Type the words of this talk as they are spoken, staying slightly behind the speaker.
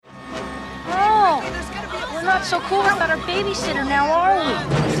what's so cool about our babysitter now, are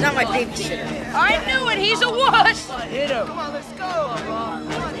we? He's not my babysitter. I knew it! He's a wuss! Hit him. Come on, let's go. Come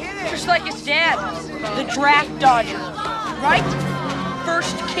on, hit it. Just like his dad, the draft dodger. Right?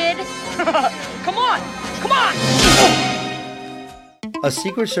 First kid? Come on! Come on! A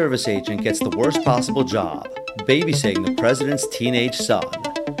Secret Service agent gets the worst possible job, babysitting the president's teenage son.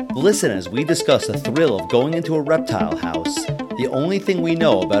 Listen as we discuss the thrill of going into a reptile house, the only thing we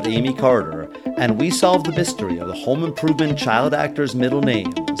know about Amy Carter, and we solve the mystery of the home improvement child actors' middle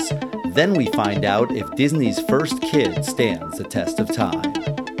names. Then we find out if Disney's first kid stands the test of time.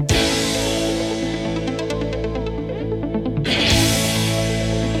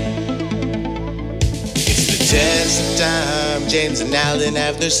 Test of time, James and Alan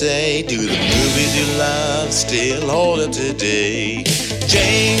have their say. Do the movies you love still hold up today?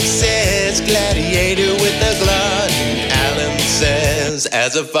 James says Gladiator with the glutton. Alan says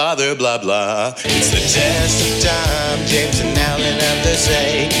as a father blah blah. It's the test of time, James and Alan have their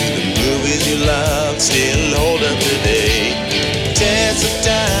say. Do the movies you love still hold up today? Test of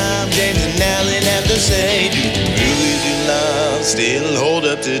time, James and Alan have their say. Do the movies you love still hold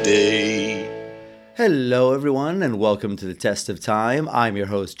up today? Hello, everyone, and welcome to the Test of Time. I'm your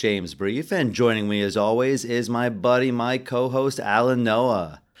host, James Brief, and joining me, as always, is my buddy, my co-host, Alan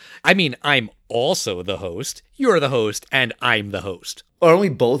Noah. I mean, I'm also the host. You're the host, and I'm the host. Aren't we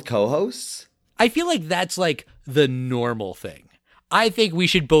both co-hosts? I feel like that's like the normal thing. I think we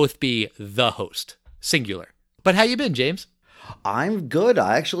should both be the host, singular. But how you been, James? I'm good.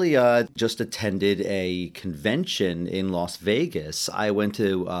 I actually just attended a convention in Las Vegas. I went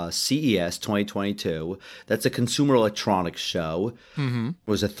to CES 2022. That's a consumer electronics show. Mm-hmm. It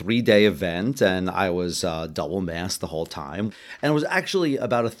was a 3-day event, and I was double masked the whole time. And it was actually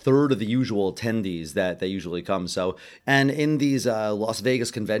about a third of the usual attendees that usually come. So, and in these Las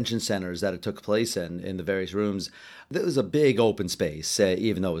Vegas convention centers that it took place in the various rooms, there was a big open space,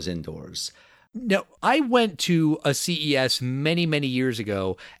 even though it was indoors. No, I went to a CES many, many years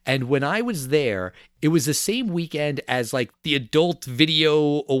ago, and when I was there, it was the same weekend as like the Adult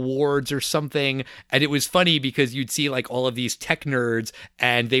Video Awards or something, and it was funny because you'd see like all of these tech nerds,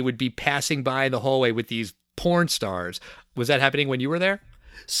 and they would be passing by in the hallway with these porn stars. Was that happening when you were there?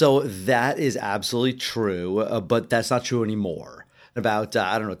 So that is absolutely true, but that's not true anymore. About,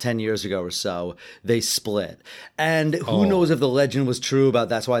 10 years ago or so, they split. And who knows if the legend was true about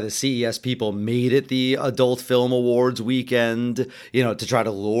that's why the CES people made it the Adult Film Awards weekend, to try to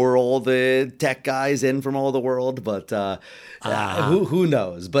lure all the tech guys in from all the world. But who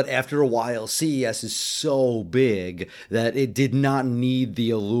knows? But after a while, CES is so big that it did not need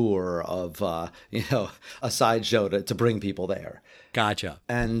the allure of, a sideshow to bring people there. Gotcha.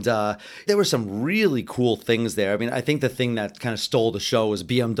 And there were some really cool things there. I mean, I think the thing that kind of stole the show was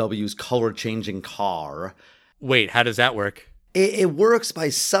BMW's color-changing car. Wait, how does that work? It works by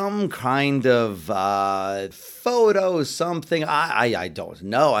some kind of photo, something. I don't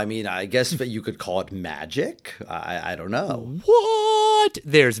know. I mean, I guess that you could call it magic. I don't know. What?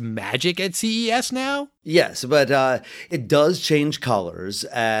 There's magic at CES now? Yes, but it does change colors,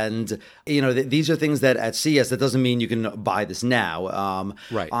 and these are things that at CES, that doesn't mean you can buy this now.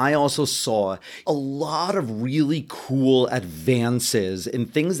 Right. I also saw a lot of really cool advances in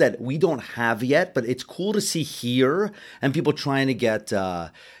things that we don't have yet, but it's cool to see here, and people trying to get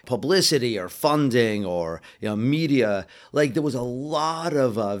publicity or funding or media. Like there was a lot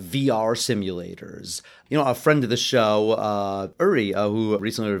of VR simulators. A friend of the show, Uri, who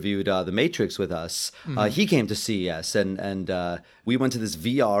recently reviewed The Matrix with us, he came to CES and we went to this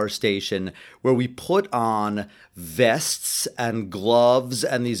VR station where we put on vests and gloves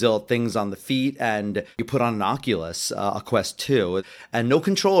and these little things on the feet, and you put on an Oculus, a Quest 2, and no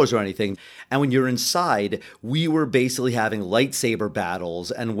controllers or anything. And when you're inside, we were basically having lightsaber battles,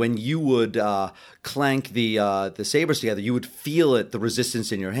 and when you would clank the sabers together, you would feel it, the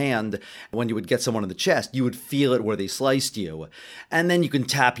resistance in your hand. When you would get someone in the chest, you would feel it where they sliced you. And then you can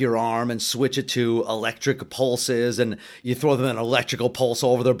tap your arm and switch it to electric pulses, and you throw them an electrical pulse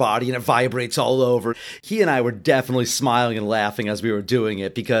all over their body, and it vibrates all over. He and I were definitely smiling and laughing as we were doing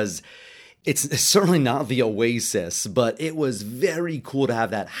it, because it's certainly not the Oasis, but it was very cool to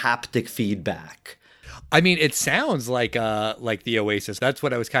have that haptic feedback. I mean, it sounds like the Oasis. That's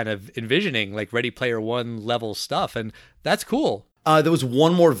what I was kind of envisioning, like Ready Player One level stuff, and that's cool. There was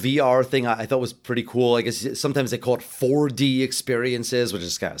one more VR thing I thought was pretty cool. I guess sometimes they call it 4D experiences, which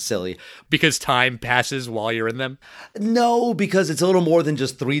is kind of silly. Because time passes while you're in them? No, because it's a little more than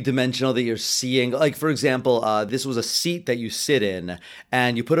just three-dimensional that you're seeing. Like, for example, this was a seat that you sit in,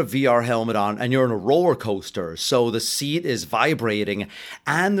 and you put a VR helmet on, and you're in a roller coaster. So the seat is vibrating,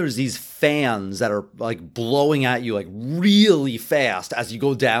 and there's these fans that are like blowing at you like really fast as you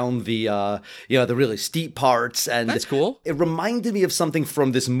go down the the really steep parts. And that's cool. It reminded me of something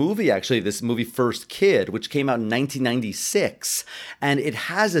from this movie, actually, this movie First Kid, which came out in 1996. And it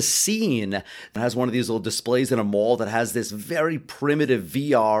has a scene, it has one of these little displays in a mall that has this very primitive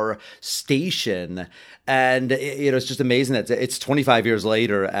VR station. And it's just amazing that it's 25 years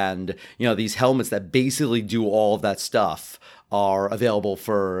later, and these helmets that basically do all of that stuff are available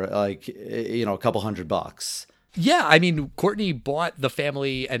for like a couple $100. Yeah, I mean, Courtney bought the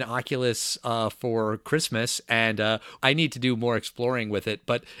family an Oculus for Christmas, and I need to do more exploring with it,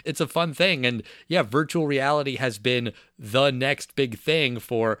 but it's a fun thing. And yeah, virtual reality has been the next big thing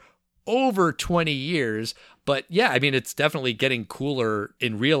for over 20 years. But yeah, I mean, it's definitely getting cooler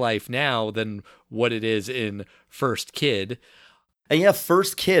in real life now than what it is in First Kid. And yeah,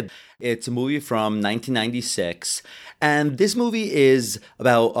 First Kid, it's a movie from 1996, and this movie is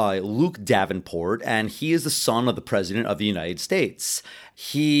about Luke Davenport, and he is the son of the President of the United States.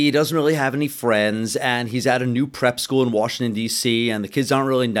 He doesn't really have any friends, and he's at a new prep school in Washington, D.C., and the kids aren't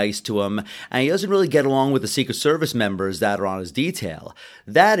really nice to him, and he doesn't really get along with the Secret Service members that are on his detail.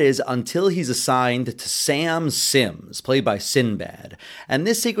 That is until he's assigned to Sam Sims, played by Sinbad. And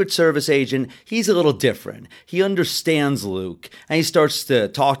this Secret Service agent, he's a little different. He understands Luke, and he starts to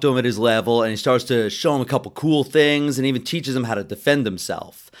talk to him at his level, and he starts to show him a couple cool things, and even teaches him how to defend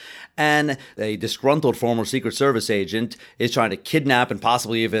himself. And a disgruntled former Secret Service agent is trying to kidnap and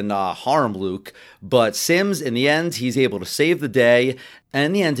possibly even harm Luke. But Sims, in the end, he's able to save the day. And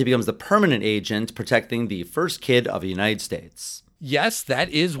in the end, he becomes the permanent agent protecting the first kid of the United States. Yes, that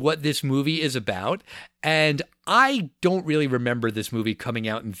is what this movie is about. And I don't really remember this movie coming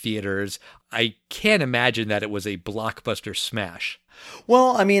out in theaters. I can't imagine that it was a blockbuster smash.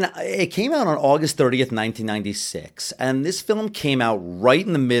 Well, I mean, it came out on August 30th, 1996, and this film came out right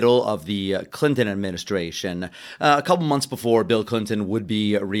in the middle of the Clinton administration, a couple months before Bill Clinton would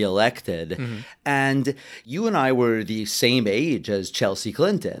be reelected. Mm-hmm. And you and I were the same age as Chelsea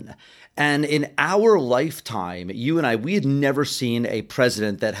Clinton. And in our lifetime, you and I, we had never seen a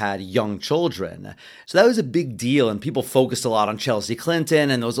president that had young children. So that was a big deal. And people focused a lot on Chelsea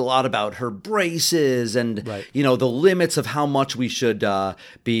Clinton. And there was a lot about her braces and, right, the limits of how much we should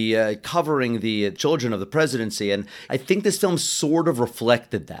be covering the children of the presidency. And I think this film sort of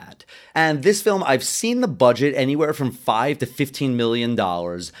reflected that. And this film, I've seen the budget anywhere from $5 to $15 million.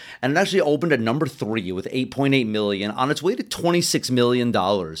 And it actually opened at number 3 with $8.8 million on its way to $26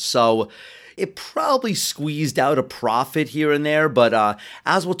 million. So it probably squeezed out a profit here and there, but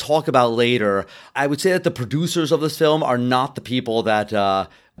as we'll talk about later, I would say that the producers of this film are not the people that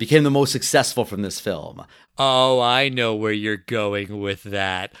became the most successful from this film. Oh, I know where you're going with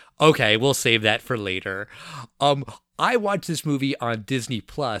that. Okay, we'll save that for later. I watched this movie on Disney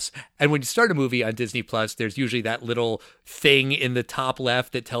Plus, and when you start a movie on Disney Plus, there's usually that little thing in the top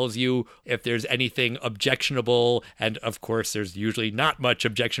left that tells you if there's anything objectionable, and of course, there's usually not much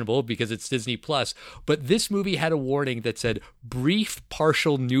objectionable because it's Disney Plus. But this movie had a warning that said brief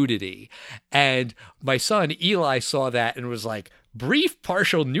partial nudity, and my son Eli saw that and was like, brief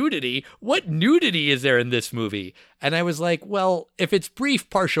partial nudity? What nudity is there in this movie? And I was like, well, if it's brief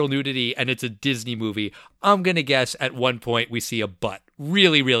partial nudity and it's a Disney movie, I'm going to guess at one point we see a butt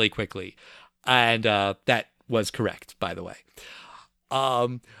really, really quickly. And that was correct, by the way.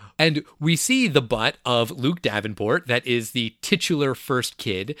 And we see the butt of Luke Davenport, that is the titular first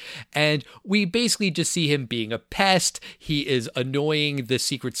kid, and we basically just see him being a pest. He is annoying the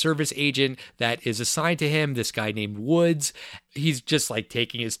Secret Service agent that is assigned to him, this guy named Woods. He's just like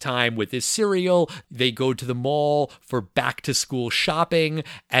taking his time with his cereal. They go to the mall for back to school shopping,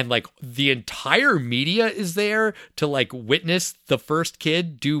 and like the entire media is there to like witness the first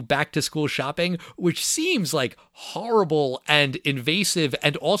kid do back to school shopping, which seems like horrible and invasive.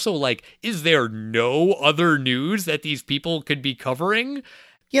 And also, like, is there no other news that these people could be covering?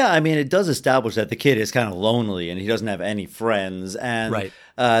 Yeah, I mean, it does establish that the kid is kind of lonely and he doesn't have any friends. And right.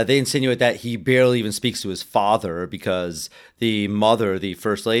 They insinuate that he barely even speaks to his father because the mother, the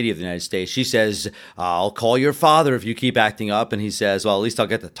first lady of the United States, she says, I'll call your father if you keep acting up. And he says, well, at least I'll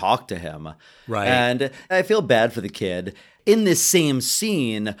get to talk to him. Right. And I feel bad for the kid. in this same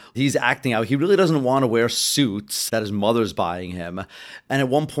scene, he's acting out. He really doesn't want to wear suits that his mother's buying him. And at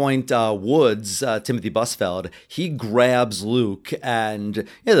one point, Woods, Timothy Busfeld, he grabs Luke, and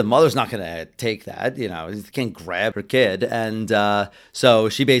the mother's not going to take that. He can't grab her kid. And so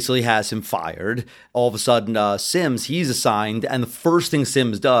she basically has him fired. All of a sudden, Sims, he's assigned, and the first thing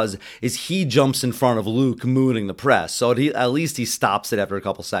Sims does is he jumps in front of Luke, mooning the press. So at least he stops it after a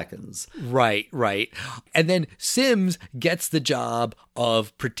couple seconds. Right. And then Sims gets the job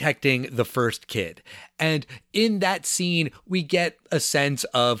of protecting the first kid. And in that scene, we get a sense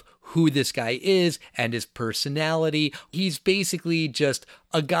of who this guy is and his personality. He's basically just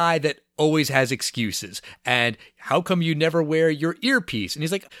a guy that always has excuses. And how come you never wear your earpiece? And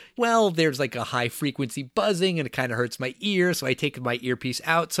he's like, well, there's like a high frequency buzzing and it kind of hurts my ear. So I take my earpiece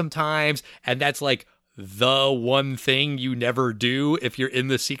out sometimes. And that's like the one thing you never do if you're in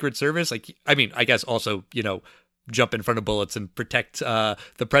the Secret Service. Like, I mean, I guess also, jump in front of bullets and protect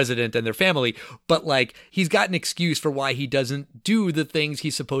the president and their family. But like, he's got an excuse for why he doesn't do the things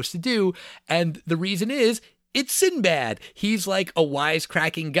he's supposed to do. And the reason is, it's Sinbad. He's like a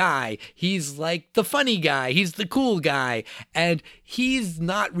wisecracking guy. He's like the funny guy. He's the cool guy. And he's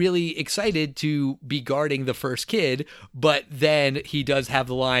not really excited to be guarding the first kid. But then he does have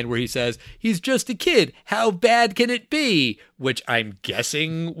the line where he says, he's just a kid. How bad can it be? Which I'm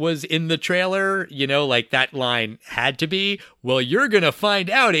guessing was in the trailer. Like that line had to be. Well, you're going to find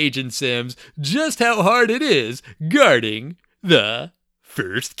out, Agent Sims, just how hard it is guarding the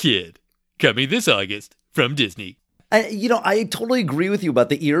first kid. Coming this August. From Disney. I totally agree with you about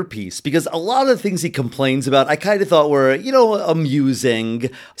the earpiece, because a lot of the things he complains about, I kind of thought were, amusing.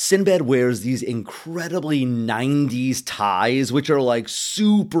 Sinbad wears these incredibly 90s ties, which are like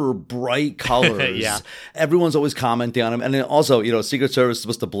super bright colors. Yeah. Everyone's always commenting on him. And then also, Secret Service is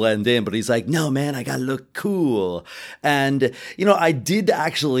supposed to blend in, but he's like, no, man, I gotta look cool. And, I did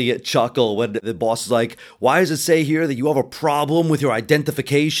actually chuckle when the boss is like, why does it say here that you have a problem with your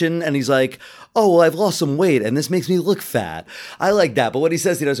identification? And he's like, oh, well, I've lost some weight and this makes me look fat. I like that. But when he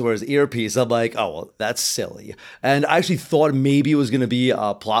says he doesn't wear his earpiece, I'm like, oh, well, that's silly. And I actually thought maybe it was going to be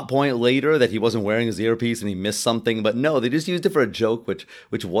a plot point later that he wasn't wearing his earpiece and he missed something. But no, they just used it for a joke,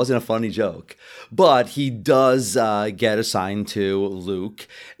 which wasn't a funny joke. But he does get assigned to Luke.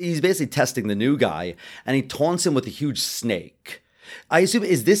 He's basically testing the new guy, and he taunts him with a huge snake. I assume,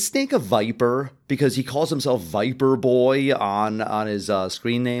 is this snake a viper? Because he calls himself Viper Boy on his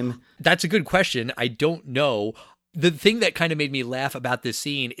screen name. That's a good question. I don't know. The thing that kind of made me laugh about this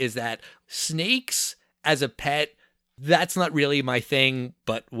scene is that snakes as a pet, that's not really my thing,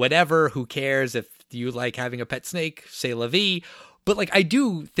 but whatever, who cares? If you like having a pet snake, c'est la vie. But like, I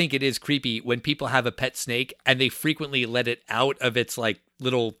do think it is creepy when people have a pet snake and they frequently let it out of its like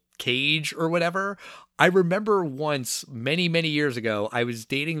little cage or whatever. I remember once, many, many years ago, I was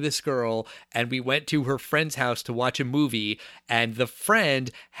dating this girl and we went to her friend's house to watch a movie, and the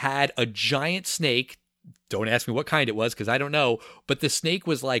friend had a giant snake. Don't ask me what kind it was because I don't know, but the snake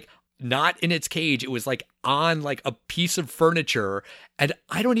was like not in its cage. It was like on like a piece of furniture. And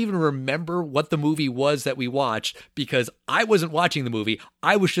I don't even remember what the movie was that we watched because I wasn't watching the movie.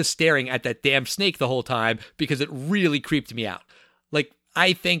 I was just staring at that damn snake the whole time because it really creeped me out. Like,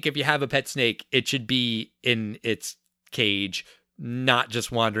 I think if you have a pet snake, it should be in its cage, not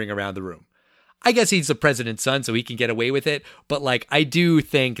just wandering around the room. I guess he's the president's son, so he can get away with it. But like, I do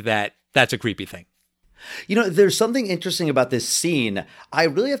think that that's a creepy thing. There's something interesting about this scene. I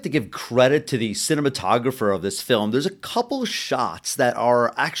really have to give credit to the cinematographer of this film. There's a couple shots that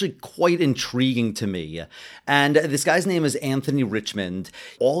are actually quite intriguing to me. And this guy's name is Anthony Richmond,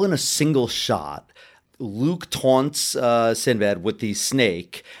 all in a single shot. Luke taunts Sinbad with the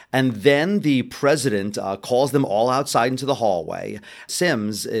snake, and then the president calls them all outside into the hallway.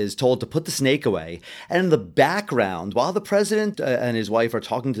 Sims is told to put the snake away, and in the background, while the president and his wife are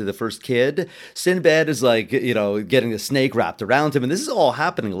talking to the first kid, Sinbad is like, getting the snake wrapped around him, and this is all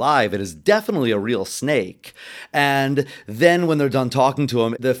happening live. It is definitely a real snake. And then when they're done talking to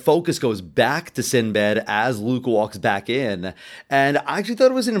him, the focus goes back to Sinbad as Luke walks back in, and I actually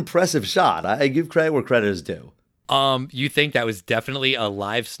thought it was an impressive shot. I give credit where credit is due. You think that was definitely a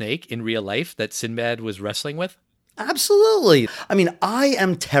live snake in real life that Sinbad was wrestling with? Absolutely. I mean, I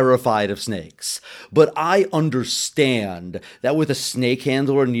am terrified of snakes, but I understand that with a snake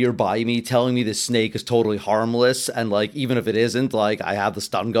handler nearby me telling me this snake is totally harmless, and like, even if it isn't, like, I have the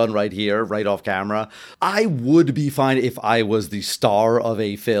stun gun right here, right off camera, I would be fine if I was the star of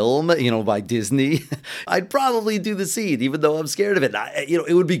a film, by Disney. I'd probably do the scene, even though I'm scared of it.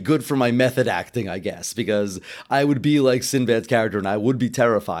 It would be good for my method acting, I guess, because I would be like Sinbad's character and I would be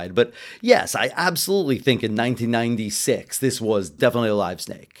terrified. But yes, I absolutely think in 1990, 1996, this was definitely a live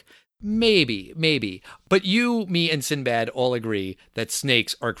snake. Maybe. But you, me, and Sinbad all agree that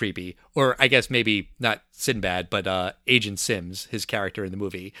snakes are creepy. Or I guess maybe not Sinbad, but Agent Sims, his character in the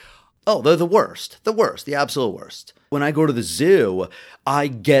movie. Oh, they're the worst, the absolute worst. When I go to the zoo, I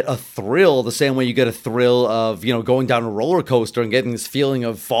get a thrill the same way you get a thrill of, going down a roller coaster and getting this feeling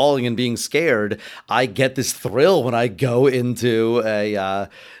of falling and being scared. I get this thrill when I go into a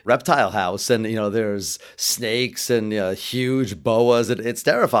reptile house and, there's snakes and huge boas. It's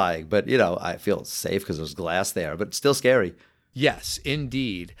terrifying, but, I feel safe because there's glass there, but it's still scary. Yes,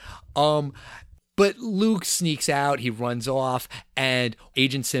 indeed. But Luke sneaks out, he runs off, and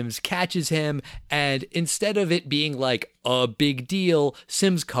Agent Sims catches him, and instead of it being like a big deal,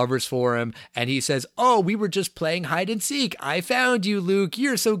 Sims covers for him, and he says, "Oh, we were just playing hide and seek. I found you, Luke.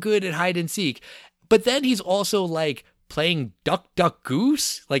 You're so good at hide and seek." But then he's also like playing Duck, Duck,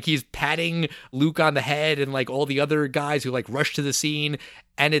 Goose. Like he's patting Luke on the head and like all the other guys who like rush to the scene,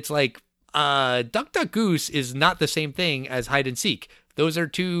 and it's like, Duck, Duck, Goose is not the same thing as hide and seek. Those are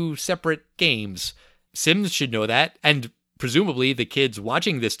two separate games. Sims should know that, and presumably the kids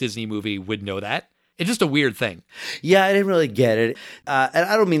watching this Disney movie would know that. It's just a weird thing. Yeah, I didn't really get it. And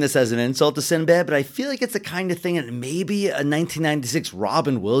I don't mean this as an insult to Sinbad, but I feel like it's the kind of thing that maybe a 1996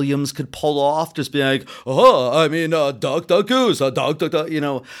 Robin Williams could pull off, just being like, Duck, Duck, Goose, Duck, Duck, Duck,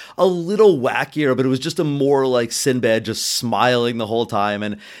 a little wackier, but it was just a more like Sinbad just smiling the whole time,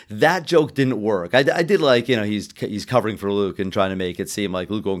 and that joke didn't work. I did like, he's covering for Luke and trying to make it seem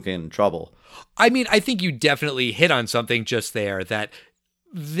like Luke won't get in trouble. I mean, I think you definitely hit on something just there, that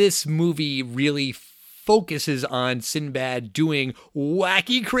this movie really focuses on Sinbad doing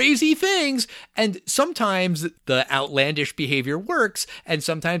wacky, crazy things. And sometimes the outlandish behavior works, and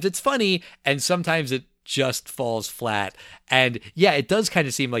sometimes it's funny, and sometimes it just falls flat. And yeah, it does kind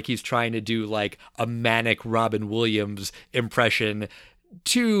of seem like he's trying to do like a manic Robin Williams impression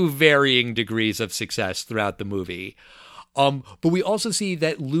to varying degrees of success throughout the movie. But we also see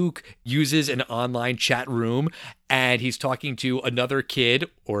that Luke uses an online chat room, and he's talking to another kid,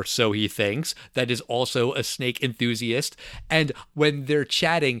 or so he thinks, that is also a snake enthusiast. And when they're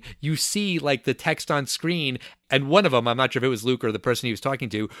chatting, you see like the text on screen, and one of them, I'm not sure if it was Luke or the person he was talking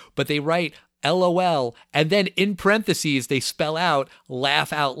to, but they write LOL, and then in parentheses, they spell out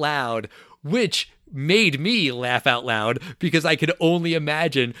laugh out loud, which made me laugh out loud, because I could only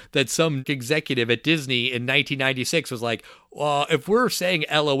imagine that some executive at Disney in 1996 was like, if we're saying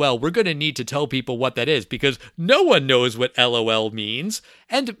LOL, we're going to need to tell people what that is, because no one knows what LOL means.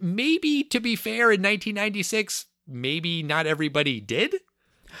 And maybe, to be fair, in 1996, maybe not everybody did.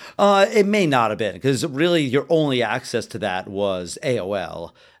 It may not have been, because really your only access to that was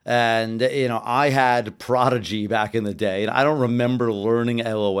AOL. And, I had Prodigy back in the day, and I don't remember learning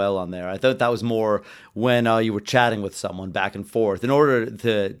LOL on there. I thought that was more when you were chatting with someone back and forth. In order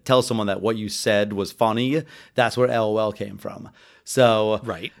to tell someone that what you said was funny, that's where LOL came from. So,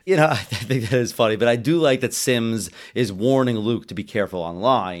 right. I think that is funny, but I do like that Sims is warning Luke to be careful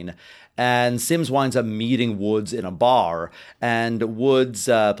online. And Sims winds up meeting Woods in a bar, and Woods,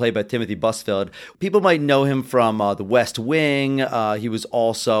 played by Timothy Busfield, people might know him from The West Wing. He was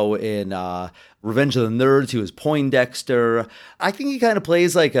also in Revenge of the Nerds. He was Poindexter. I think he kind of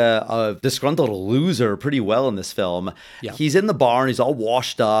plays like a disgruntled loser pretty well in this film. Yeah. He's in the bar, and he's all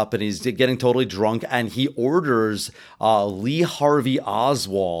washed up, and he's getting totally drunk, and he orders Lee Harvey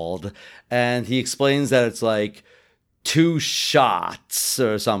Oswald, and he explains that it's like 2 shots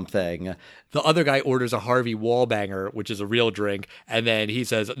or something. The other guy orders a Harvey Wallbanger, which is a real drink, and then he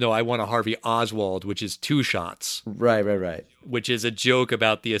says, no, I want a Harvey Oswald, which is 2 shots. Right. Which is a joke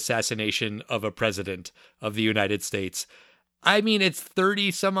about the assassination of a president of the United States. I mean, it's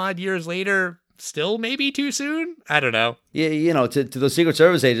 30 some odd years later. Still maybe too soon? I don't know. Yeah, to those Secret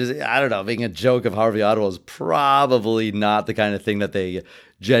Service agents, I don't know, making a joke of Harvey Oswald is probably not the kind of thing that they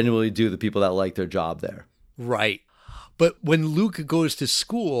genuinely do to people that like their job there. Right. But when Luke goes to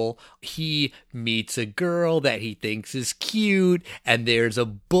school, he meets a girl that he thinks is cute, and there's a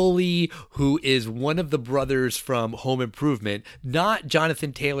bully who is one of the brothers from Home Improvement, not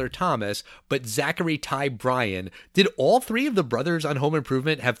Jonathan Taylor Thomas, but Zachary Ty Bryan. Did all 3 of the brothers on Home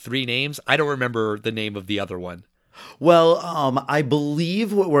Improvement have 3 names? I don't remember the name of the other one. Well, I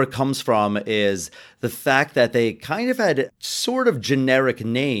believe where it comes from is the fact that they kind of had sort of generic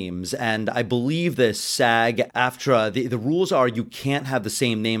names, and I believe the SAG-AFTRA, the rules are you can't have the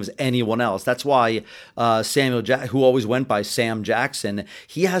same name as anyone else. That's why Samuel Jackson, who always went by Sam Jackson,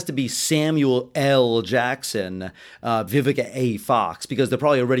 he has to be Samuel L. Jackson, Vivica A. Fox, because there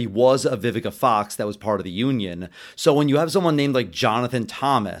probably already was a Vivica Fox that was part of the union. So when you have someone named like Jonathan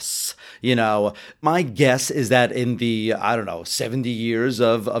Thomas, my guess is that in the, I don't know, 70 years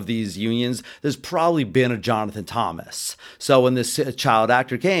of these unions, there's probably been a Jonathan Thomas. So when this child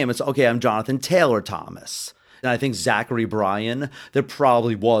actor came, it's, okay, I'm Jonathan Taylor Thomas. And I think Zachary Bryan, there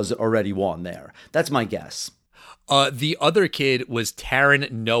probably was already one there. That's my guess. The other kid was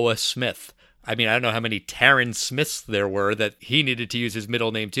Taron Noah Smith. I mean, I don't know how many Taron Smiths there were that he needed to use his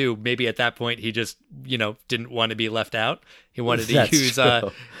middle name too. Maybe at that point he just, didn't want to be left out. He wanted to use,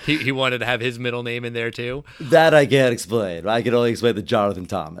 he wanted to have his middle name in there too. That I can't explain. I can only explain the Jonathan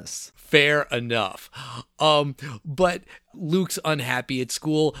Thomas. Fair enough. But Luke's unhappy at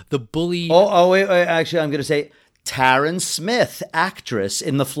school. The bully. Wait. Actually, I'm going to say Taron Smith, actress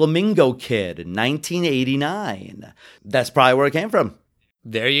in The Flamingo Kid in 1989. That's probably where it came from.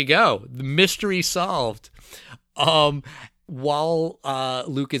 There you go. The mystery solved. While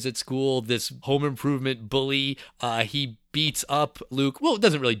Luke is at school, this home improvement bully, he beats up Luke. Well, it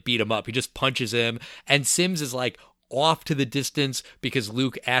doesn't really beat him up. He just punches him. And Sims is like off to the distance because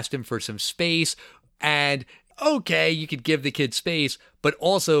Luke asked him for some space. And okay, you could give the kid space, but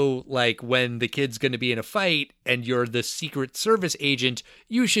also, like, when the kid's going to be in a fight and you're the Secret Service agent,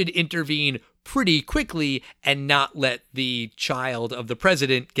 you should intervene pretty quickly and not let the child of the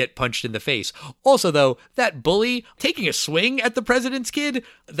president get punched in the face. Also, though, that bully taking a swing at the president's kid,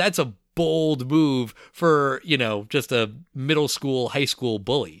 that's a bold move for, just a middle school, high school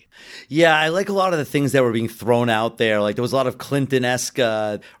bully. Yeah, I like a lot of the things that were being thrown out there. Like, there was a lot of Clinton-esque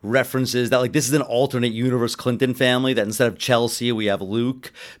references that, like, this is an alternate universe Clinton family, that instead of Chelsea, we have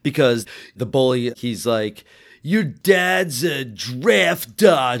Luke. Because the bully, he's like, your dad's a draft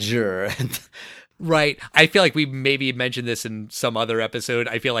dodger. Right. I feel like we maybe mentioned this in some other episode.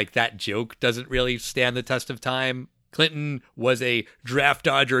 I feel like that joke doesn't really stand the test of time. Clinton was a draft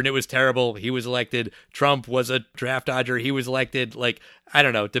dodger and it was terrible. He was elected. Trump was a draft dodger. He was elected. Like, I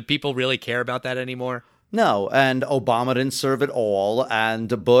don't know. Do people really care about that anymore? No, and Obama didn't serve at all, and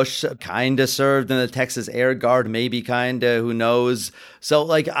Bush kind of served in the Texas Air Guard, maybe kind of, who knows. So,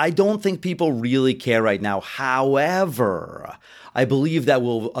 like, I don't think people really care right now. However, I believe that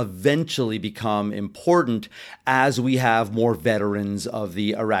will eventually become important as we have more veterans of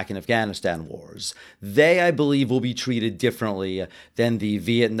the Iraq and Afghanistan wars. They, I believe, will be treated differently than the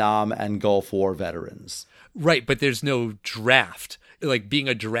Vietnam and Gulf War veterans. Right, but there's no draft. Like, being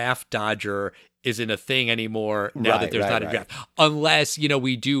a draft dodger isn't a thing anymore now that there's not a draft. Unless,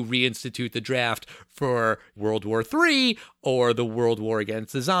 we do reinstitute the draft for World War III or the World War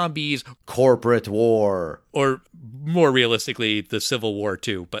against the zombies. Corporate war. Or more realistically, the Civil War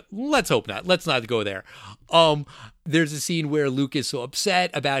too. But let's hope not. Let's not go there. There's a scene where Luke is so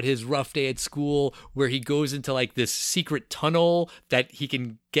upset about his rough day at school where he goes into like this secret tunnel that he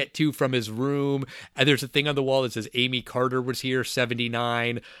can get to from his room. And there's a thing on the wall that says Amy Carter was here,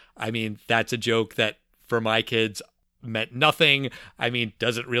 79. I mean, that's a joke that for my kids meant nothing. I mean,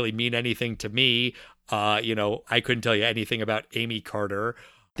 doesn't really mean anything to me. I couldn't tell you anything about Amy Carter.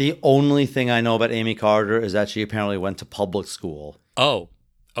 The only thing I know about Amy Carter is that she apparently went to public school. Oh,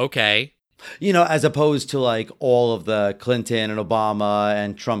 okay. As opposed to like all of the Clinton and Obama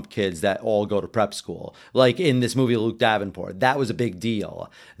and Trump kids that all go to prep school. Like in this movie, Luke Davenport, that was a big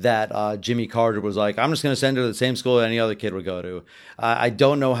deal that Jimmy Carter was like, I'm just going to send her to the same school any other kid would go to. I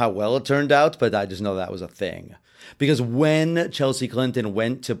don't know how well it turned out, but I just know that was a thing. Because when Chelsea Clinton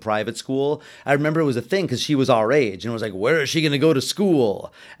went to private school, I remember it was a thing because she was our age. And it was like, where is she going to go to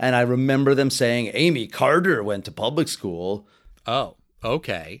school? And I remember them saying, Amy Carter went to public school. Oh,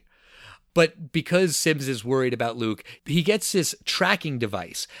 okay. But because Sims is worried about Luke, he gets this tracking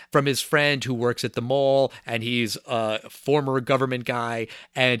device from his friend who works at the mall, and he's a former government guy,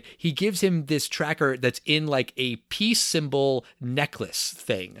 and he gives him this tracker that's in like a peace symbol necklace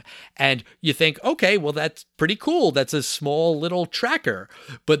thing. And you think, okay, well, that's pretty cool. That's a small little tracker.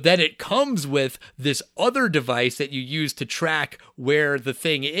 But then it comes with this other device that you use to track where the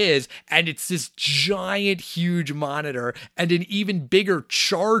thing is, and it's this giant, huge monitor and an even bigger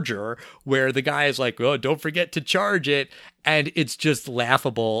charger where the guy is like, oh, don't forget to charge it. And it's just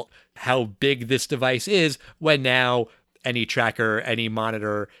laughable how big this device is when now any tracker, any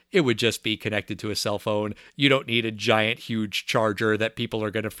monitor, it would just be connected to a cell phone. You don't need a giant, huge charger that people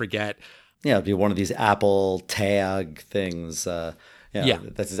are going to forget. Yeah, it'd be one of these Apple tag things. Yeah,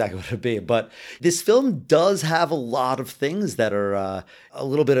 that's exactly what it'd be. But this film does have a lot of things that are a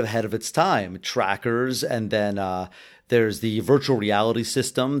little bit ahead of its time. Trackers, and then There's the virtual reality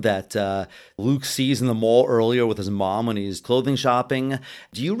system that Luke sees in the mall earlier with his mom when he's clothing shopping.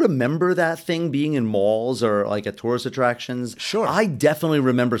 Do you remember that thing being in malls or like at tourist attractions? Sure. I definitely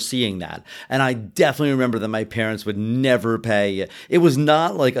remember seeing that. And I definitely remember that my parents would never pay. It was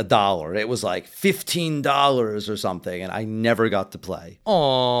not like $1. It was like $15 or something. And I never got to play.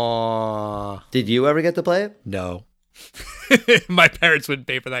 Aww. Did you ever get to play it? No. My parents wouldn't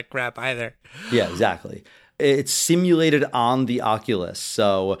pay for that crap either. Yeah, exactly. It's simulated on the Oculus,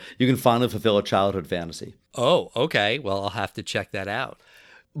 so you can finally fulfill a childhood fantasy. Oh, okay. Well, I'll have to check that out.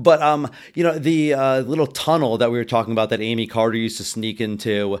 But, the little tunnel that we were talking about that Amy Carter used to sneak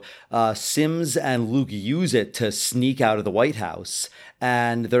into, Sims and Luke use it to sneak out of the White House.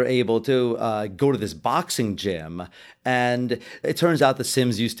 And they're able to go to this boxing gym. And it turns out that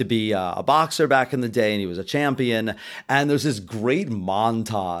Sims used to be a boxer back in the day, and he was a champion. And there's this great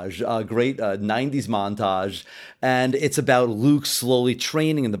montage, a great 90s montage. And it's about Luke slowly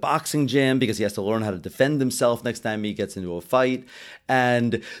training in the boxing gym because he has to learn how to defend himself next time he gets into a fight.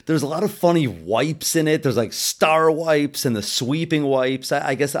 And there's a lot of funny wipes in it. There's like star wipes and the sweeping wipes.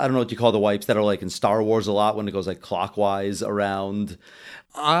 I guess I don't know what you call the wipes that are like in Star Wars a lot when it goes like clockwise around.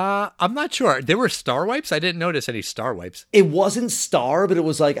 I'm not sure. There were star wipes? I didn't notice any star wipes. It wasn't star, but it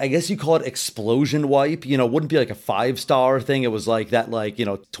was like, I guess you call it explosion wipe. It wouldn't be like a 5-star thing. It was like that,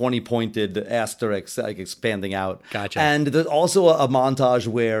 20-pointed asterisk, like expanding out. Gotcha. And there's also a montage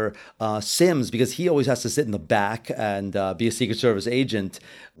where Sims, because he always has to sit in the back and be a Secret Service agent,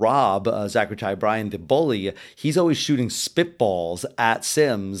 Rob, Zachary Ty Bryan, the bully, he's always shooting spitballs at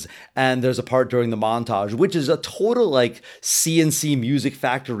Sims. And there's a part during the montage, which is a total like CNC Music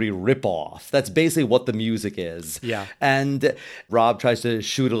Factory ripoff. That's basically what the music is. Yeah. And Rob tries to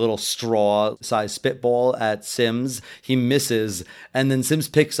shoot a little straw-sized spitball at Sims. He misses. And then Sims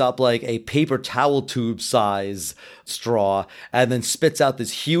picks up like a paper towel tube size straw and then spits out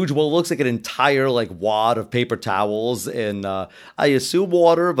this huge, well, it looks like an entire like wad of paper towels in, I assume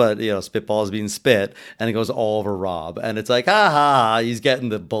water, but spitball is being spit, and it goes all over Rob. And it's like, he's getting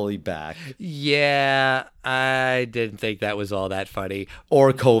the bully back. Yeah, I didn't think that was all that funny.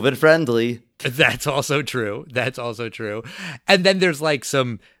 Or COVID friendly. That's also true. And then there's like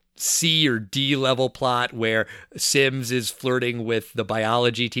some C or D level plot where Sims is flirting with the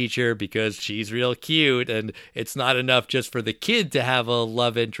biology teacher because she's real cute, and it's not enough just for the kid to have a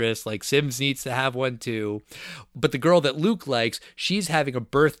love interest. Like Sims needs to have one too. But the girl that Luke likes, she's having a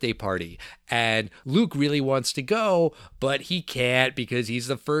birthday party, and Luke really wants to go, but he can't because he's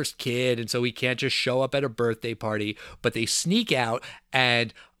the first kid, and so he can't just show up at a birthday party. But they sneak out,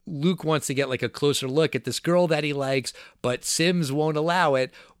 and Luke wants to get like a closer look at this girl that he likes, but Sims won't allow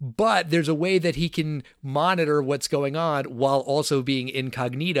it. But there's a way that he can monitor what's going on while also being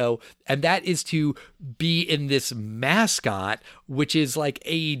incognito. And that is to be in this mascot, which is like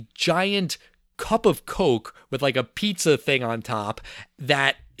a giant cup of Coke with like a pizza thing on top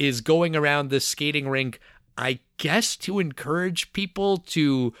that is going around the skating rink, I guess, to encourage people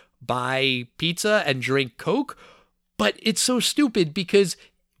to buy pizza and drink Coke. But it's so stupid because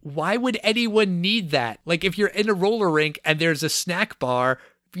why would anyone need that? Like, if you're in a roller rink and there's a snack bar,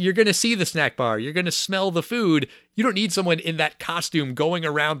 you're going to see the snack bar. You're going to smell the food. You don't need someone in that costume going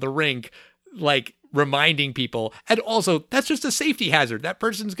around the rink, like, reminding people. And also, that's just a safety hazard. That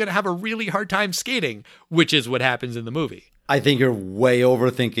person's going to have a really hard time skating, which is what happens in the movie. I think you're way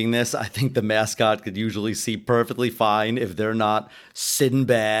overthinking this. I think the mascot could usually see perfectly fine if they're not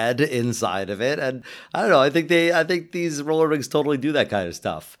Sinbad inside of it. And I don't know. I think these roller rinks totally do that kind of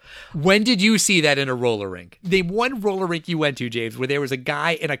stuff. When did you see that in a roller rink? Name one roller rink you went to, James, where there was a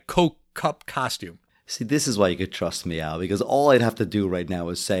guy in a Coke cup costume. See, this is why you could trust me, Al, because all I'd have to do right now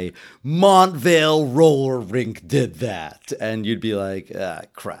is say, Montvale Roller Rink did that. And you'd be like,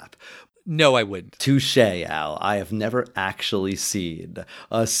 crap. No, I wouldn't. Touche, Al. I have never actually seen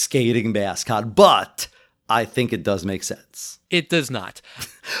a skating mascot, but I think it does make sense. It does not.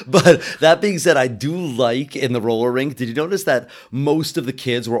 But that being said, I do like in the roller rink, did you notice that most of the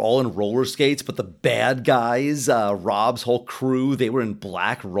kids were all in roller skates, but the bad guys, Rob's whole crew, they were in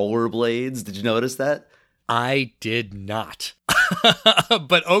black rollerblades? Did you notice that? I did not.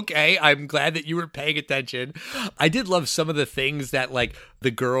 But okay, I'm glad that you were paying attention. I did love some of the things that like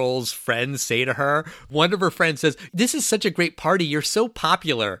the girl's friends say to her. One of her friends says, "This is such a great party. You're so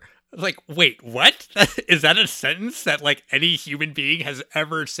popular." Like, wait, what? Is that a sentence that like any human being has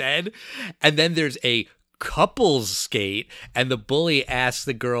ever said? And then there's a couples skate, and the bully asks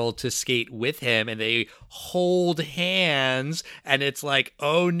the girl to skate with him, and they hold hands, and it's like,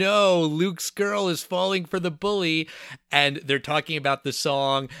 oh no, Luke's girl is falling for the bully, and they're talking about the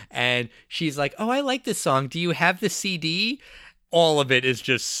song, and she's like, oh, I like this song. Do you have the CD? All of it is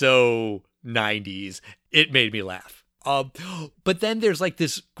just so 90s. It made me laugh. But then there's like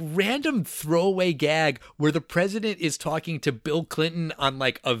this random throwaway gag where the president is talking to Bill Clinton on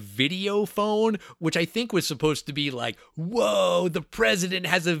like a video phone, which I think was supposed to be like, whoa, the president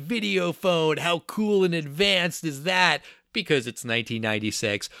has a video phone. How cool and advanced is that? Because it's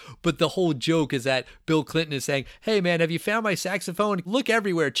 1996. But the whole joke is that Bill Clinton is saying, hey man, have you found my saxophone? Look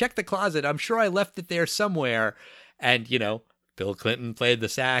everywhere. Check the closet. I'm sure I left it there somewhere. And, you know, Bill Clinton played the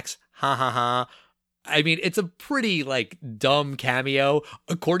sax. Ha ha ha. I mean, it's a pretty, like, dumb cameo.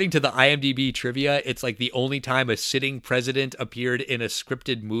 According to the IMDb trivia, it's, like, the only time a sitting president appeared in a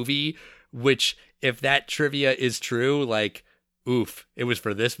scripted movie, which, if that trivia is true, like, oof, it was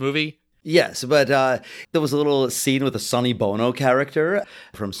for this movie? Yes, but there was a little scene with a Sonny Bono character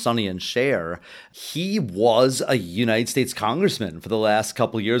from Sonny and Cher. He was a United States congressman for the last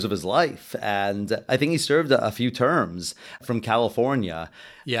couple years of his life, and I think he served a few terms from California.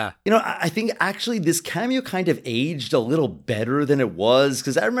 Yeah. You know, I think actually this cameo kind of aged a little better than it was,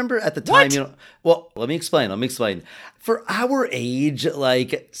 because I remember at the time, What? you know, well, let me explain. For our age,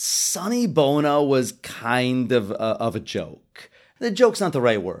 like, Sonny Bono was kind of a joke. The joke's not the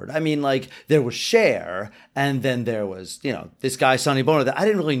right word. I mean, like, there was Cher, and then there was, you know, this guy, Sonny Bono, that I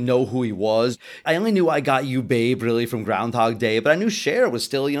didn't really know who he was. I only knew I Got You, Babe, really, from Groundhog Day, but I knew Cher was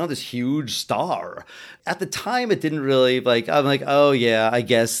still, you know, this huge star. At the time, it didn't really, like, I'm like, oh, yeah, I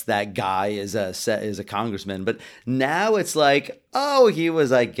guess that guy is a congressman. But now it's like, oh, he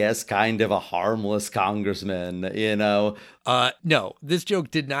was, I guess, kind of a harmless congressman, you know? No, this joke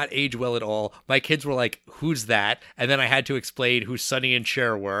did not age well at all. My kids were like, who's that? And then I had to explain who Sonny and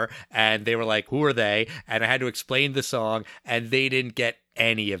Cher were, and they were like, who are they? And I had to explain the song, and they didn't get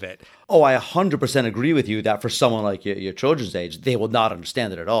any of it. Oh, I 100% agree with you that for someone like your children's age, they will not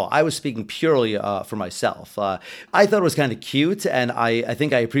understand it at all. I was speaking purely for myself. I thought it was kind of cute, and I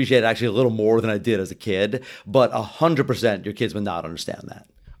think I appreciate it actually a little more than I did as a kid, but 100% your kids would not understand that.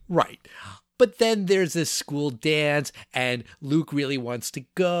 Right. But then there's this school dance, and Luke really wants to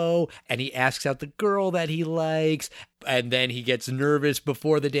go, and he asks out the girl that he likes, and then he gets nervous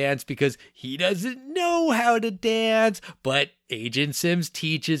before the dance because he doesn't know how to dance, but Agent Sims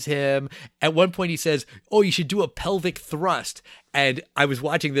teaches him. At one point he says, oh, you should do a pelvic thrust. And I was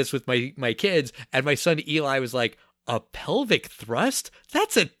watching this with my kids, and my son Eli was like, a pelvic thrust?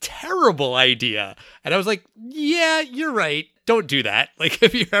 That's a terrible idea. And I was like, yeah, you're right. Don't do that. Like,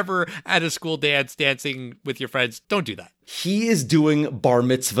 if you're ever at a school dance dancing with your friends, don't do that. He is doing bar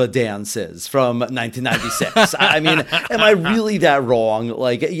mitzvah dances from 1996. I mean, am I really that wrong?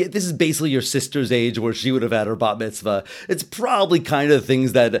 Like, this is basically your sister's age where she would have had her bat mitzvah. It's probably kind of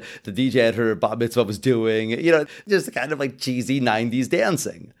things that the DJ at her bat mitzvah was doing, you know, just kind of like cheesy 90s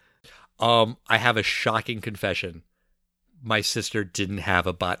dancing. I have a shocking confession. My sister didn't have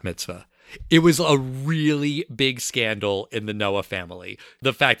a bat mitzvah. It was a really big scandal in the Noah family.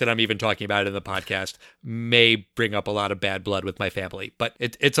 The fact that I'm even talking about it in the podcast may bring up a lot of bad blood with my family, but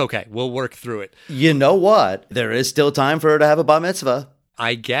it's okay. We'll work through it. You know what? There is still time for her to have a bat mitzvah.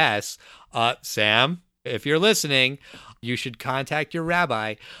 I guess. Sam, if you're listening, you should contact your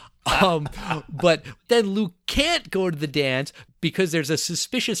rabbi. But then Luke can't go to the dance because there's a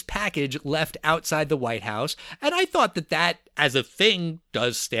suspicious package left outside the White House. And I thought that as a thing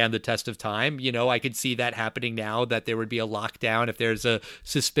does stand the test of time. You know, I could see that happening now, that there would be a lockdown if there's a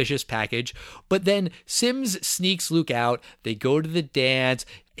suspicious package. But then Sims sneaks Luke out. They go to the dance.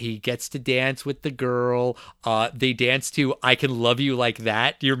 He gets to dance with the girl. They dance to I Can Love You Like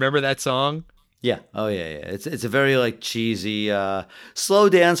That. Do you remember that song? Yeah. Oh, yeah. It's a very, like, cheesy, slow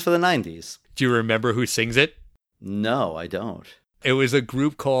dance for the 90s. Do you remember who sings it? No, I don't. It was a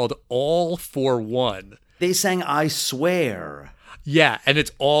group called All for One. They sang I Swear. Yeah, and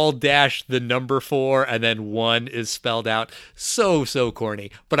it's all dash the number 4, and then 1 is spelled out. So corny,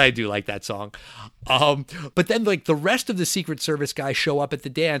 but I do like that song. But then, like, the rest of the Secret Service guys show up at the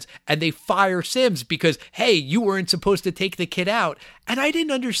dance, and they fire Sims because, hey, you weren't supposed to take the kid out. And I didn't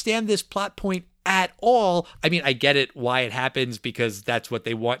understand this plot point at all. I mean, I get it why it happens because that's what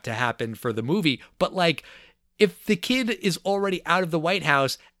they want to happen for the movie. But, like, if the kid is already out of the White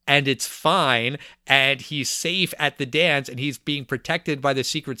House and it's fine and he's safe at the dance and he's being protected by the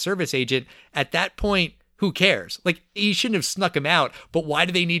Secret Service agent, at that point, who cares? Like, he shouldn't have snuck him out, but why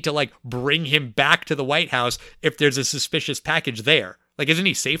do they need to, like, bring him back to the White House if there's a suspicious package there? Like, isn't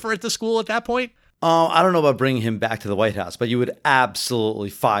he safer at the school at that point? I don't know about bringing him back to the White House, but you would absolutely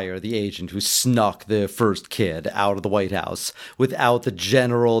fire the agent who snuck the first kid out of the White House without the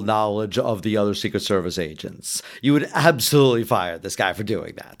general knowledge of the other Secret Service agents. You would absolutely fire this guy for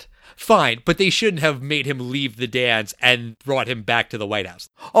doing that. Fine, but they shouldn't have made him leave the dance and brought him back to the White House.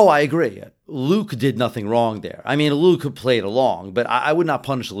 Oh, I agree. Luke did nothing wrong there. I mean, Luke played along, but I would not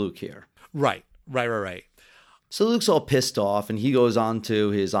punish Luke here. Right. So Luke's all pissed off, and he goes on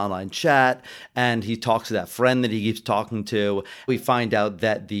to his online chat, and he talks to that friend that he keeps talking to. We find out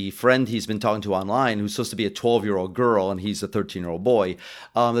that the friend he's been talking to online, who's supposed to be a 12-year-old girl, and he's a 13-year-old boy,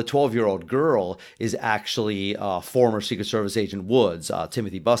 the 12-year-old girl is actually former Secret Service agent Woods,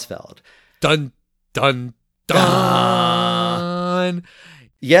 Timothy Busfeld. Dun, dun, dun.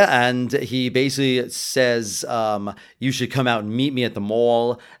 Yeah, and he basically says, you should come out and meet me at the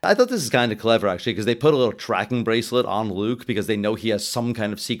mall. I thought this is kind of clever, actually, because they put a little tracking bracelet on Luke because they know he has some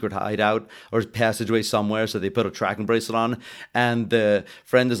kind of secret hideout or passageway somewhere, so they put a tracking bracelet on. And the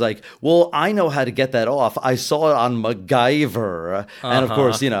friend is like, well, I know how to get that off. I saw it on MacGyver. And of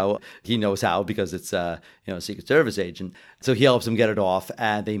course, he knows how because it's a Secret Service agent. So he helps him get it off,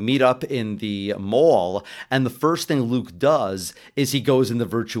 and they meet up in the mall. And the first thing Luke does is he goes in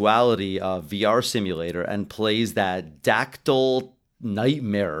the virtuality VR simulator and plays that Dactyl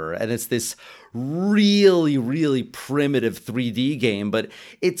Nightmare. And it's this really, really primitive 3D game, but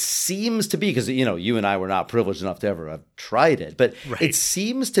it seems to be, because, you and I were not privileged enough to ever have tried it, but It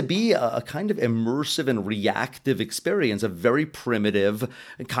seems to be a kind of immersive and reactive experience, a very primitive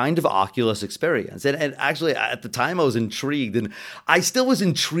kind of Oculus experience. And actually, at the time, I was intrigued, and I still was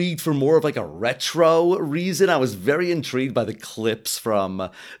intrigued for more of like a retro reason. I was very intrigued by the clips from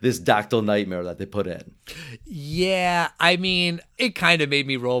this Dactyl Nightmare that they put in. Yeah, I mean, it kind of made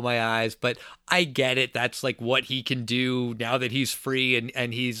me roll my eyes, but I get it. That's like what he can do now that he's free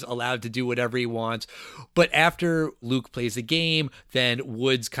and he's allowed to do whatever he wants. But after Luke plays the game, then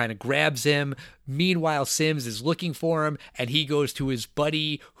Woods kind of grabs him. Meanwhile, Sims is looking for him, and he goes to his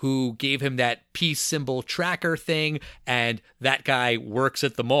buddy who gave him that peace symbol tracker thing, and that guy works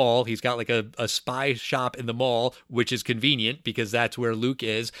at the mall. He's got like a spy shop in the mall, which is convenient because that's where Luke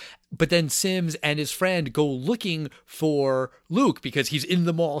is. But then Sims and his friend go looking for Luke because he's in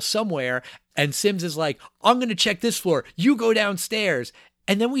the mall somewhere, and Sims is like, I'm going to check this floor. You go downstairs.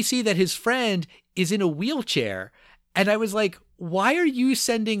 And then we see that his friend is in a wheelchair. And I was like, why are you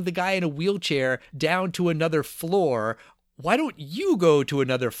sending the guy in a wheelchair down to another floor? Why don't you go to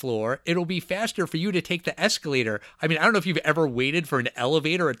another floor? It'll be faster for you to take the escalator. I mean, I don't know if you've ever waited for an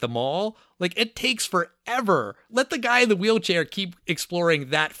elevator at the mall. Like, it takes forever. Let the guy in the wheelchair keep exploring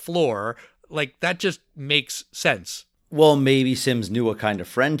that floor. Like, that just makes sense. Well, maybe Sims knew what kind of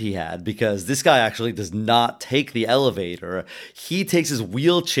friend he had, because this guy actually does not take the elevator. He takes his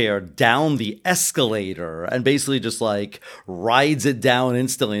wheelchair down the escalator and basically just like rides it down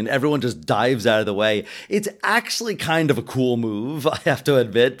instantly, and everyone just dives out of the way. It's actually kind of a cool move, I have to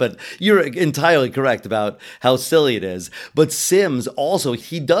admit, but you're entirely correct about how silly it is. But Sims also,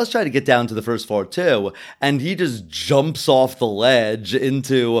 he does try to get down to the first floor too, and he just jumps off the ledge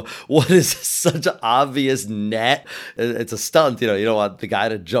into what is such an obvious net. It's a stunt, you don't want the guy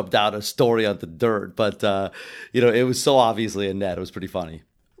to jump down a story onto dirt, but, it was so obviously a net. It was pretty funny.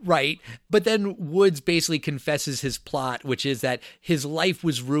 Right. But then Woods basically confesses his plot, which is that his life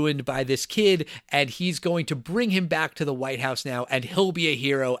was ruined by this kid, and he's going to bring him back to the White House now, and he'll be a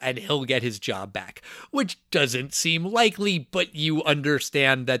hero, and he'll get his job back, which doesn't seem likely, but you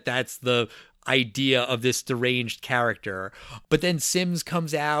understand that that's the idea of this deranged character. But then Sims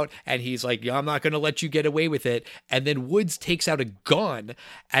comes out and he's like, I'm not going to let you get away with it. And then Woods takes out a gun,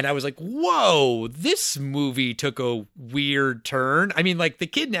 and I was like, whoa, this movie took a weird turn. I mean, like, the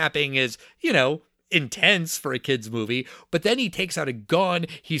kidnapping is, intense for a kid's movie, but then he takes out a gun,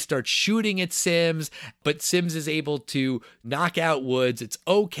 he starts shooting at Sims, but Sims is able to knock out Woods. It's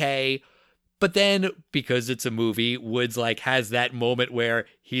okay. But then, because it's a movie, Woods has that moment where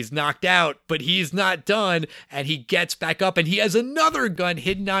he's knocked out, but he's not done, and he gets back up and he has another gun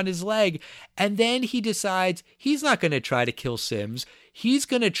hidden on his leg. And then he decides he's not going to try to kill Sims. He's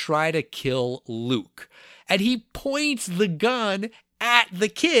going to try to kill Luke. And he points the gun at the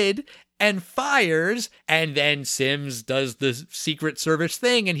kid and fires, and then Sims does the Secret Service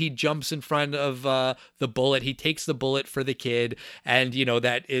thing, and he jumps in front of the bullet. He takes the bullet for the kid, and,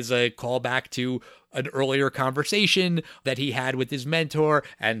 that is a callback to an earlier conversation that he had with his mentor,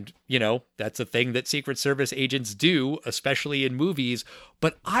 and, that's a thing that Secret Service agents do, especially in movies.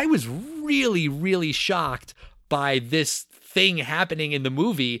 But I was really, really shocked by this thing happening in the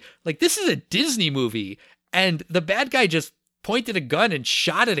movie. Like, this is a Disney movie, and the bad guy just pointed a gun and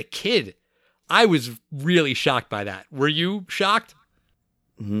shot at a kid. I was really shocked by that. Were you shocked?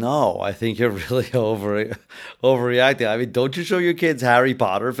 No, I think you're really overreacting. I mean, don't you show your kids Harry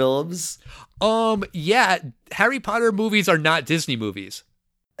Potter films? Yeah, Harry Potter movies are not Disney movies.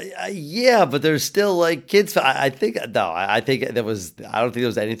 Yeah, but there's still like kids. I think no. I think there was. I don't think there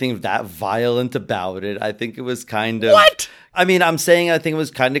was anything that violent about it. I think it was kind of What? I mean, I'm saying I think it was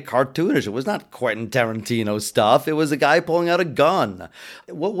kind of cartoonish. It was not Quentin Tarantino stuff. It was a guy pulling out a gun.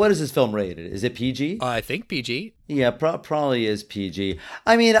 What is this film rated? Is it PG? I think PG. Yeah, probably is PG.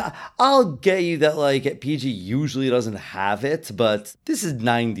 I mean, I'll get you that like PG usually doesn't have it, but this is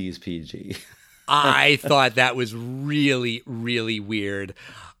 90s PG. I thought that was really, really weird.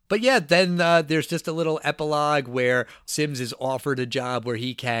 But yeah, then there's just a little epilogue where Sims is offered a job where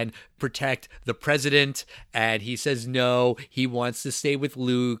he can protect the president, and he says no, he wants to stay with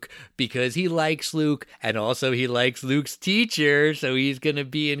Luke because he likes Luke, and also he likes Luke's teacher, so he's going to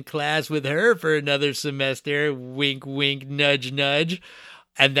be in class with her for another semester. Wink, wink, nudge, nudge.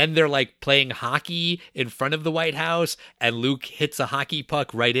 And then they're like playing hockey in front of the White House, and Luke hits a hockey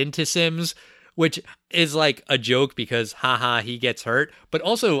puck right into Sims, which is like a joke because, haha, he gets hurt. But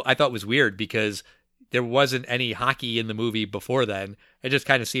also I thought was weird because there wasn't any hockey in the movie before then. It just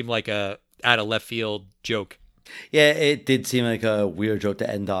kind of seemed like a out of left field joke. Yeah, it did seem like a weird joke to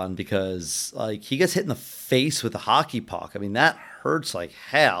end on because like he gets hit in the face with a hockey puck. I mean, that hurts like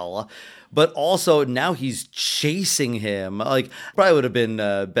hell. But also now he's chasing him. Like, probably would have been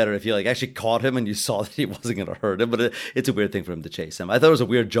better if you like actually caught him and you saw that he wasn't going to hurt him. But it's a weird thing for him to chase him. I thought it was a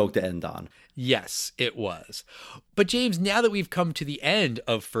weird joke to end on. Yes, it was. But James, now that we've come to the end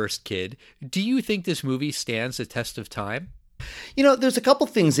of First Kid, do you think this movie stands the test of time? You know, there's a couple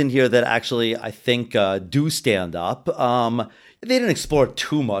things in here that actually I think do stand up. They didn't explore it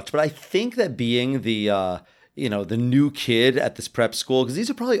too much, but I think that being the new kid at this prep school, because these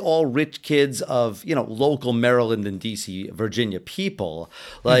are probably all rich kids of, local Maryland and DC, Virginia people.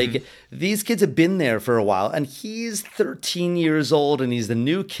 Like, these kids have been there for a while, and he's 13 years old, and he's the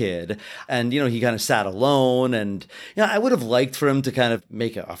new kid. And, he kind of sat alone, and, I would have liked for him to kind of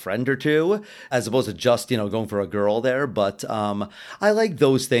make a friend or two, as opposed to just, going for a girl there. But I like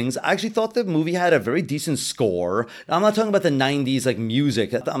those things. I actually thought the movie had a very decent score. I'm not talking about the 90s, like,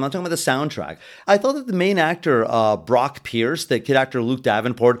 music. I'm not talking about the soundtrack. I thought that the main actor, Brock Pierce, the kid actor Luke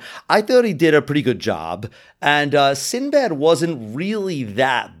Davenport, I thought he did a pretty good job. And Sinbad wasn't really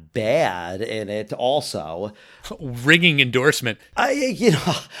that bad in it also. Ringing endorsement.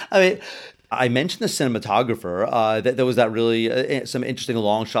 I mentioned the cinematographer. There was that really some interesting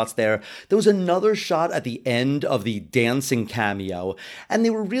long shots there. There was another shot at the end of the dancing cameo, and they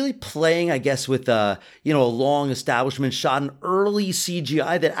were really playing, I guess, with a long establishment shot, an early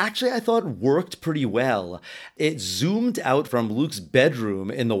CGI that actually I thought worked pretty well. It zoomed out from Luke's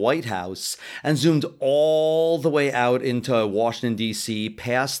bedroom in the White House and zoomed all the way out into Washington, D.C.,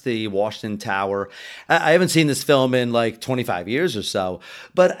 past the Washington Tower. I haven't seen this film in like 25 years or so,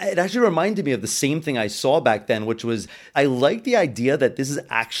 but it actually reminded me of the same thing I saw back then, which was I like the idea that this is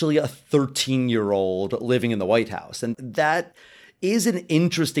actually a 13-year-old living in the White House. And that is an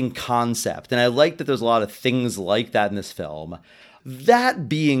interesting concept. And I like that there's a lot of things like that in this film. That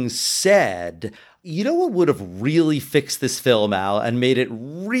being said, you know what would have really fixed this film, Al, and made it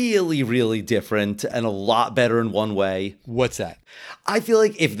really, really different and a lot better in one way? What's that? I feel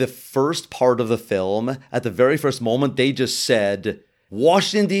like if the first part of the film, at the very first moment, they just said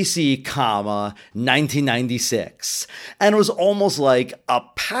Washington, D.C., 1996. And it was almost like a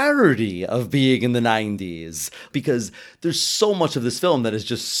parody of being in the 90s because there's so much of this film that is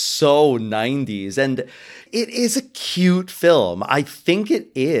just so 90s. And it is a cute film. I think it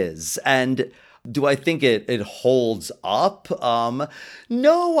is. And do I think it holds up?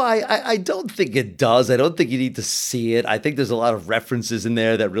 No, I don't think it does. I don't think you need to see it. I think there's a lot of references in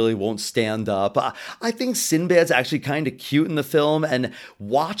there that really won't stand up. I think Sinbad's actually kind of cute in the film. And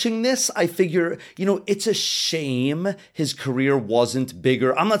watching this, I figure, it's a shame his career wasn't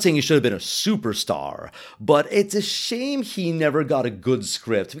bigger. I'm not saying he should have been a superstar, but it's a shame he never got a good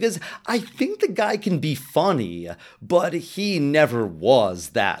script because I think the guy can be funny, but he never was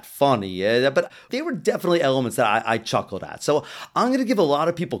that funny. But there were definitely elements that I chuckled at. So I'm going to give a lot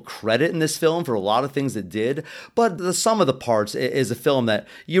of people credit in this film for a lot of things it did, but the sum of the parts is a film that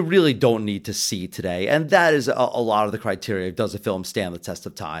you really don't need to see today. And that is a lot of the criteria. Does a film stand the test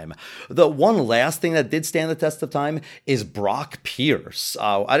of time? The one last thing that did stand the test of time is Brock Pierce.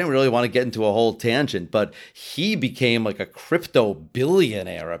 I didn't really want to get into a whole tangent, but he became like a crypto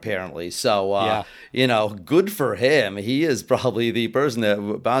billionaire apparently. So, good for him. He is probably the person that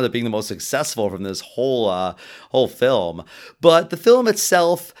wound up being the most successful successful from this whole film. But the film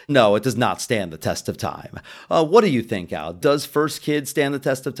itself, no, it does not stand the test of time. What do you think, Al? Does First Kid stand the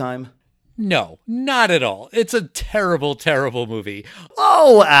test of time? No, not at all. It's a terrible, terrible movie.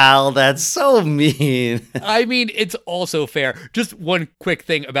 Oh, Al, that's so mean. I mean, it's also fair. Just one quick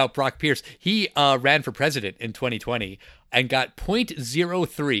thing about Brock Pierce. He ran for president in 2020 and got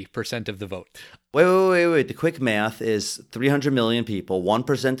 0.03% of the vote. Wait. The quick math is 300 million people.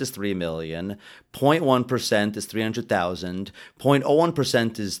 1% is 3 million. 0.1% is 300,000.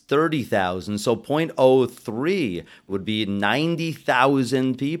 0.01% is 30,000. So 0.03 would be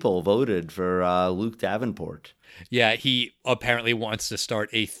 90,000 people voted for Luke Davenport. Yeah, he apparently wants to start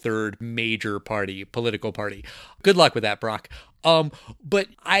a third major political party. Good luck with that, Brock. But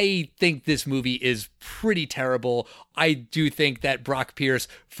I think this movie is pretty terrible. I do think that Brock Pierce,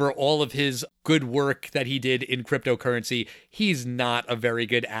 for all of his good work that he did in Cryptocurrency, he's not a very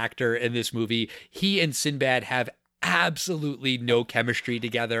good actor in this movie. He and Sinbad have absolutely no chemistry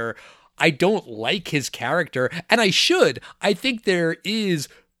together. I don't like his character, and I should. I think there is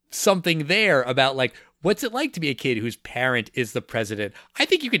something there about, like, what's it like to be a kid whose parent is the president? I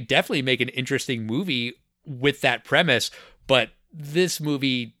think you could definitely make an interesting movie with that premise, but this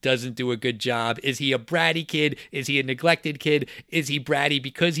movie doesn't do a good job. Is he a bratty kid? Is he a neglected kid? Is he bratty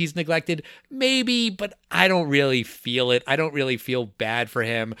because he's neglected? Maybe, but I don't really feel it. I don't really feel bad for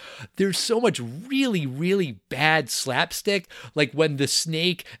him. There's so much really, really bad slapstick. Like when the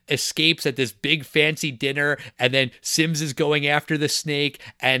snake escapes at this big fancy dinner and then Sims is going after the snake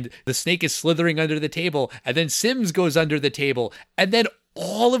and the snake is slithering under the table and then Sims goes under the table and then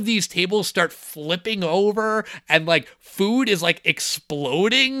all of these tables start flipping over and like food is like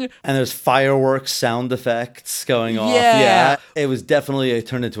exploding. And there's fireworks sound effects going off. Yeah. It was definitely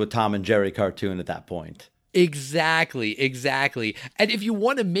turned into a Tom and Jerry cartoon at that point. Exactly. And if you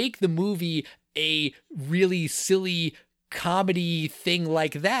want to make the movie a really silly comedy thing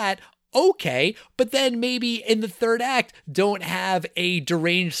like that, okay, but then maybe in the third act, don't have a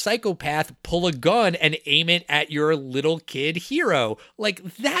deranged psychopath pull a gun and aim it at your little kid hero. Like,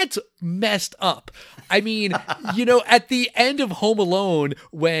 that's messed up. I mean, at the end of Home Alone,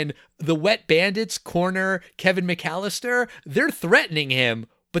 when the Wet Bandits corner Kevin McAllister, they're threatening him,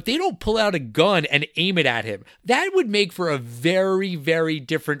 but they don't pull out a gun and aim it at him. That would make for a very, very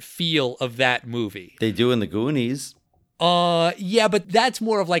different feel of that movie. They do in The Goonies. Yeah, but that's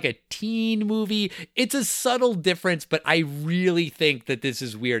more of like a teen movie. It's a subtle difference, but I really think that this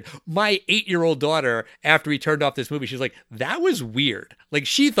is weird. My 8-year-old daughter, after we turned off this movie, she's like, that was weird. Like,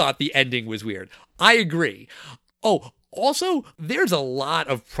 she thought the ending was weird. I agree. Oh, also, there's a lot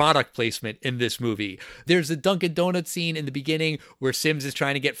of product placement in this movie. There's the Dunkin' Donuts scene in the beginning where Sims is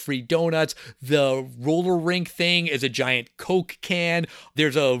trying to get free donuts. The roller rink thing is a giant Coke can.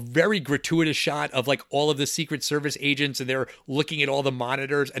 There's a very gratuitous shot of like all of the Secret Service agents and they're looking at all the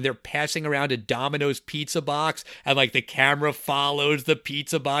monitors and they're passing around a Domino's pizza box and like the camera follows the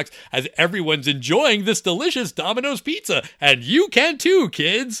pizza box as everyone's enjoying this delicious Domino's pizza. And you can too,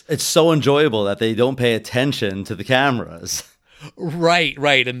 kids. It's so enjoyable that they don't pay attention to the camera.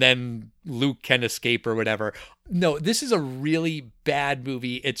 Right. And then Luke can escape or whatever. No, this is a really bad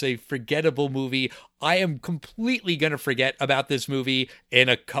movie. It's a forgettable movie. I am completely going to forget about this movie in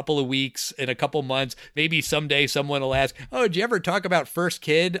a couple of weeks, in a couple months. Maybe someday someone will ask, oh, did you ever talk about First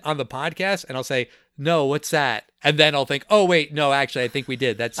Kid on the podcast? And I'll say, no, what's that? And then I'll think, oh, wait, no, actually, I think we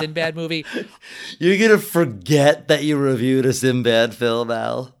did. That Sinbad movie. You're going to forget that you reviewed a Sinbad film,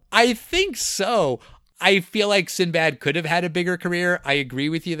 Al? I think so. I feel like Sinbad could have had a bigger career. I agree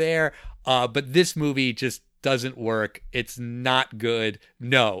with you there. But this movie just doesn't work. It's not good.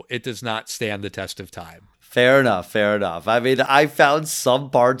 No, it does not stand the test of time. Fair enough. I mean, I found some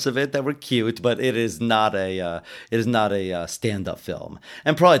parts of it that were cute, but it is not a stand-up film.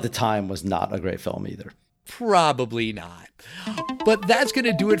 And probably at the time was not a great film either. Probably not. But that's going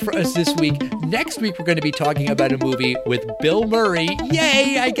to do it for us this week. Next week, we're going to be talking about a movie with Bill Murray.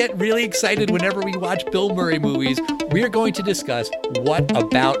 Yay! I get really excited whenever we watch Bill Murray movies. We are going to discuss What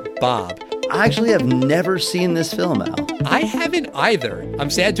About Bob? I actually have never seen this film, Al. I haven't either. I'm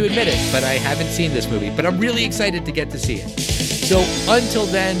sad to admit it, but I haven't seen this movie. But I'm really excited to get to see it. So until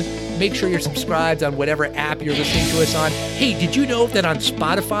then, make sure you're subscribed on whatever app you're listening to us on. Hey, did you know that on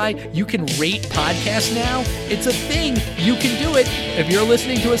Spotify, you can rate podcasts now? It's a thing. You can do it. If you're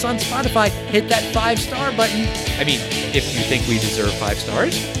listening to us on Spotify, hit that 5-star button. I mean, if you think we deserve 5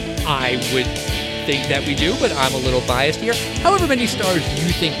 stars, I would think that we do, but I'm a little biased here. However many stars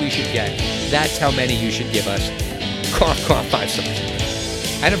you think we should get, that's how many you should give us. Cough, cough, 5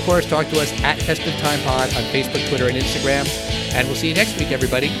 stars. And of course, talk to us at Test of Time Pod on Facebook, Twitter, and Instagram. And we'll see you next week,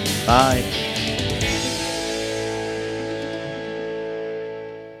 everybody. Bye.